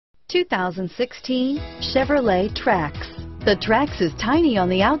2016 Chevrolet Trax. The Trax is tiny on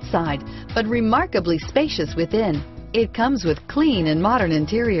the outside, but remarkably spacious within. It comes with clean and modern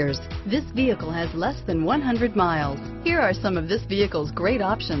interiors. This vehicle has less than 100 miles. Here are some of this vehicle's great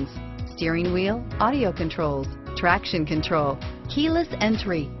options: steering wheel audio controls, traction control, keyless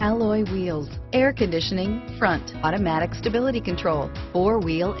entry, alloy wheels, air conditioning, front, automatic stability control,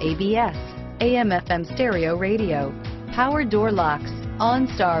 four-wheel ABS, AM/FM stereo radio, power door locks,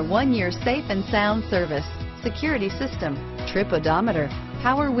 OnStar 1-year safe and sound service, security system, trip odometer,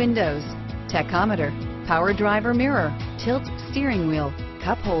 power windows, tachometer, power driver mirror, tilt steering wheel,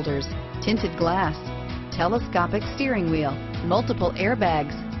 cup holders, tinted glass, telescopic steering wheel, multiple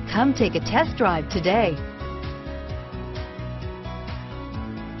airbags. Come take a test drive today.